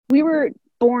we were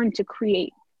born to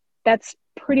create. That's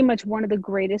pretty much one of the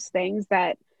greatest things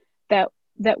that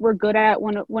that we're good at.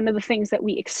 One of the things that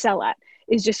we excel at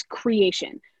is just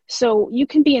creation. So you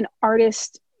can be an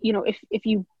artist, you know, if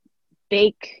you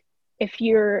bake, if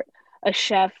you're a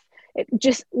chef,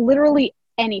 just literally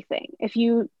anything. If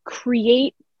you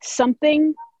create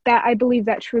something, that I believe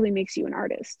that truly makes you an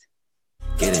artist.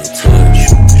 Get into it.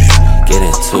 Get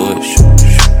into it.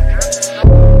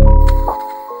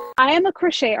 I am a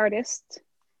crochet artist.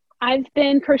 I've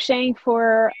been crocheting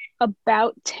for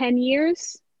about 10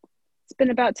 years. It's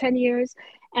been about 10 years.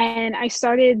 And I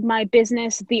started my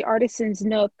business, The Artisan's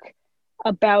Nook,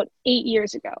 about 8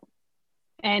 years ago.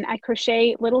 And I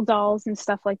crochet little dolls and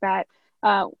stuff like that.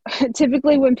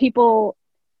 Typically when people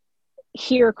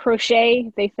hear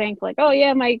crochet, they think like, oh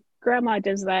yeah, my grandma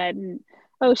does that. And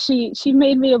oh, she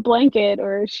made me a blanket,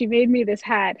 or she made me this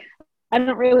hat. I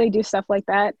don't really do stuff like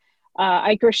that.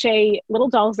 I crochet little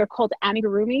dolls. They're called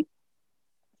amigurumi.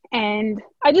 And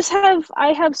I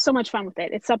have so much fun with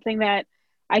it. It's something that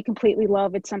I completely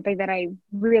love. It's something that I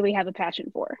really have a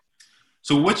passion for.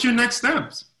 So what's your next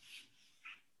steps?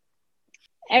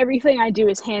 Everything I do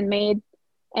is handmade,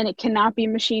 and it cannot be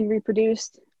machine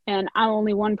reproduced. And I'm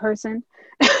only one person.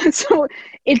 So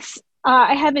it's,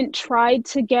 I haven't tried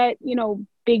to get, you know,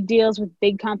 big deals with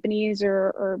big companies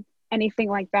or anything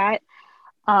like that.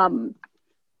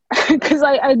 Because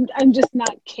I'm just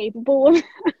not capable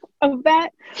of that.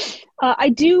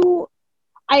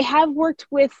 I have worked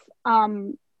with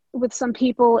some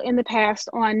people in the past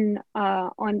on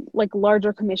like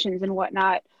larger commissions and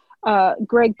whatnot.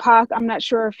 Greg Pak, I'm not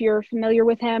sure if you're familiar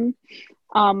with him.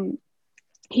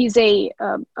 He's a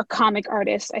comic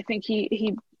artist. I think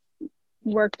he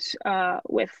worked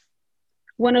with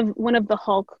one of the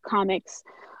Hulk comics.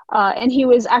 And he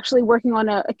was actually working on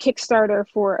a Kickstarter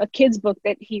for a kid's book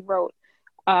that he wrote.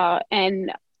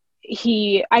 And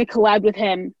I collabed with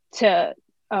him to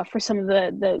for some of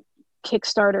the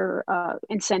Kickstarter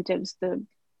incentives, the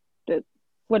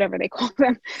whatever they call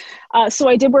them. So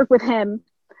I did work with him.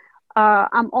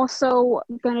 I'm also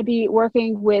going to be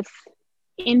working with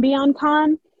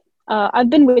InBeyondCon. I've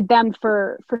been with them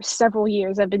for several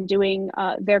years. I've been doing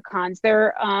their cons.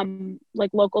 They're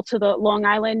like local to the Long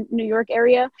Island, New York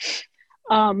area.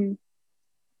 And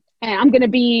I'm gonna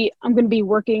be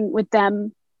working with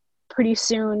them pretty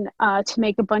soon to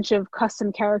make a bunch of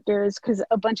custom characters, because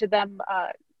a bunch of them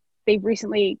they've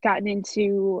recently gotten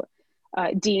into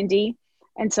D&D,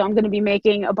 and so I'm gonna be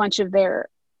making a bunch of their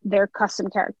custom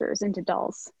characters into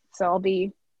dolls. So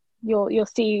you'll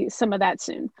see some of that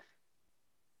soon.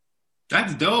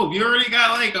 That's dope. You already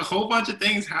got like a whole bunch of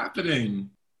things happening.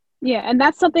 Yeah, and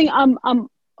that's something I'm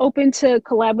open to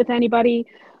collab with anybody.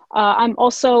 I'm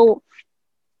also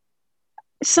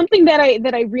something that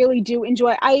I really do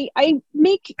enjoy. I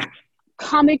make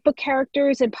comic book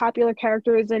characters and popular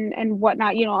characters and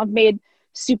whatnot. You know, I've made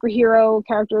superhero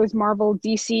characters, Marvel,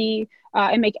 DC.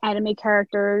 I make anime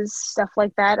characters, stuff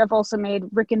like that. I've also made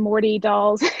Rick and Morty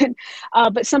dolls.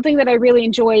 But something that I really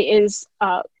enjoy is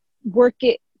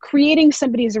creating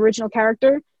somebody's original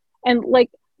character. And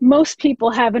like most people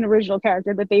have an original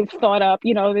character that they've thought up,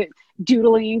 you know,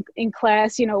 doodling in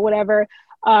class, you know, whatever.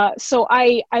 So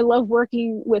I love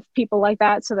working with people like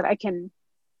that so that I can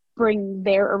bring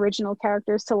their original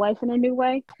characters to life in a new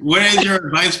way. What is your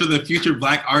advice for the future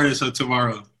Black artists of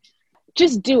tomorrow?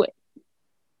 Just do it.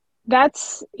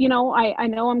 That's, you know, I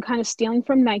know I'm kind of stealing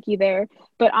from Nike there,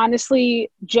 but honestly,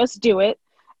 just do it.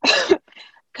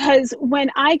 Because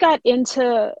when I got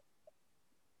into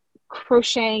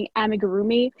crocheting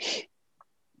amigurumi,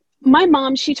 my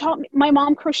mom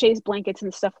crochets blankets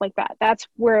and stuff like that. That's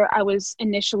where I was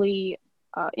initially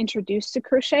introduced to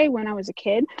crochet when I was a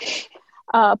kid.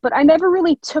 But I never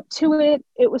really took to it.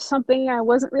 It was something I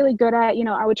wasn't really good at. You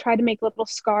know, I would try to make little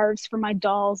scarves for my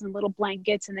dolls and little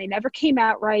blankets, and they never came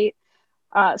out right.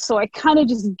 So I kind of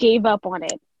just gave up on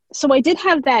it. So I did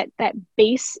have that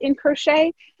base in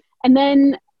crochet. And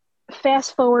then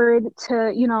fast forward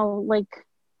to, you know, like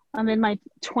I'm in my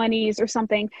 20s or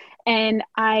something, and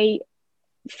I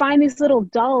find these little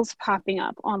dolls popping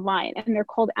up online, and they're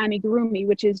called amigurumi,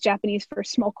 which is Japanese for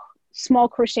small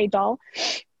crochet doll.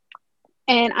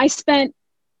 And I spent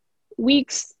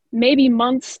weeks, maybe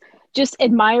months, just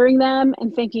admiring them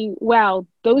and thinking, wow,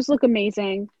 those look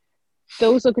amazing.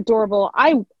 Those look adorable.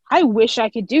 I wish I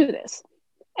could do this.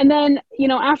 And then, you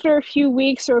know, after a few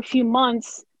weeks or a few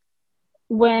months,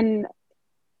 when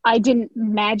I didn't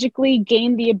magically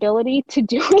gain the ability to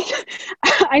do it,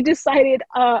 I decided,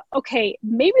 okay,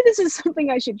 maybe this is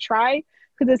something I should try,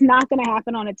 because it's not going to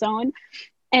happen on its own.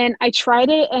 And I tried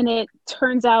it, and it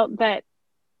turns out that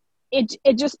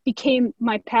it just became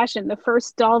my passion. The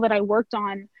first doll that I worked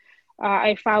on,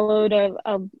 I followed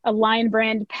a line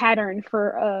brand pattern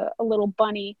for a little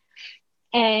bunny,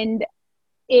 and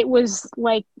it was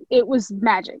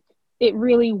magic. It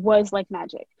really was like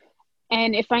magic.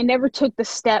 And if I never took the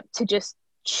step to just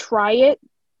try it,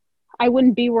 I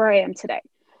wouldn't be where I am today.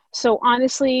 So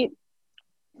honestly,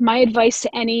 my advice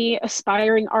to any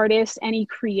aspiring artist, any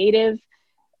creative,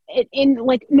 in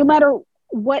like, no matter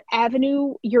what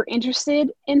avenue you're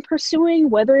interested in pursuing,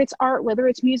 whether it's art, whether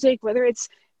it's music, whether it's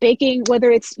baking,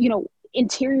 whether it's,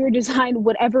 interior design,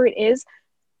 whatever it is,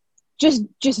 just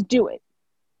do it.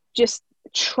 Just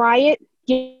try it,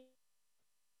 give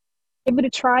it a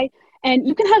try. And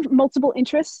you can have multiple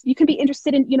interests. You can be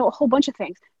interested in, a whole bunch of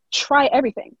things. Try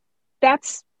everything.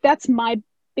 That's my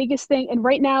biggest thing. And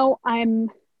right now I'm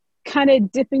kind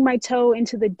of dipping my toe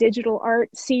into the digital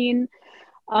art scene.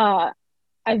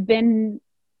 I've been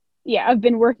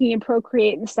working in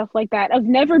Procreate and stuff like that. I've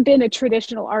never been a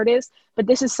traditional artist, but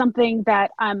this is something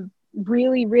that I'm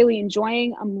really, really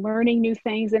enjoying. I'm learning new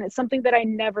things, and it's something that I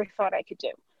never thought I could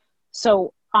do.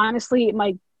 So honestly,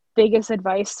 my biggest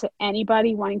advice to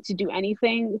anybody wanting to do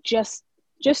anything, just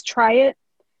try it,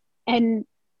 and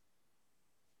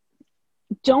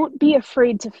don't be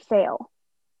afraid to fail.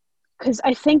 Because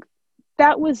I think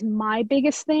that was my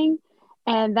biggest thing.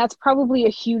 And that's probably a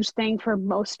huge thing for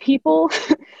most people.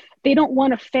 They don't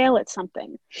want to fail at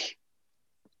something.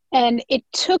 And it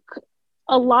took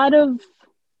a lot of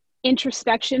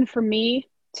introspection for me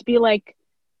to be like,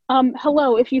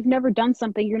 hello, if you've never done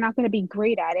something, you're not going to be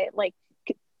great at it. Like,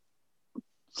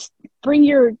 bring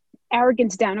your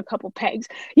arrogance down a couple pegs.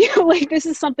 Like, this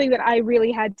is something that I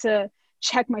really had to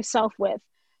check myself with.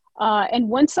 And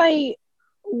once I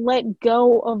let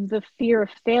go of the fear of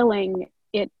failing,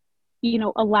 it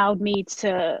allowed me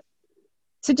to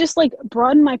just like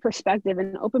broaden my perspective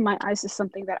and open my eyes to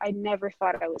something that I never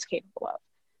thought I was capable of.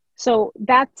 So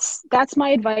that's my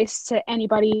advice to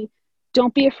anybody.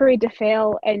 Don't be afraid to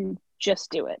fail, and just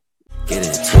do it. Get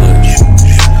into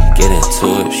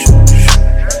it.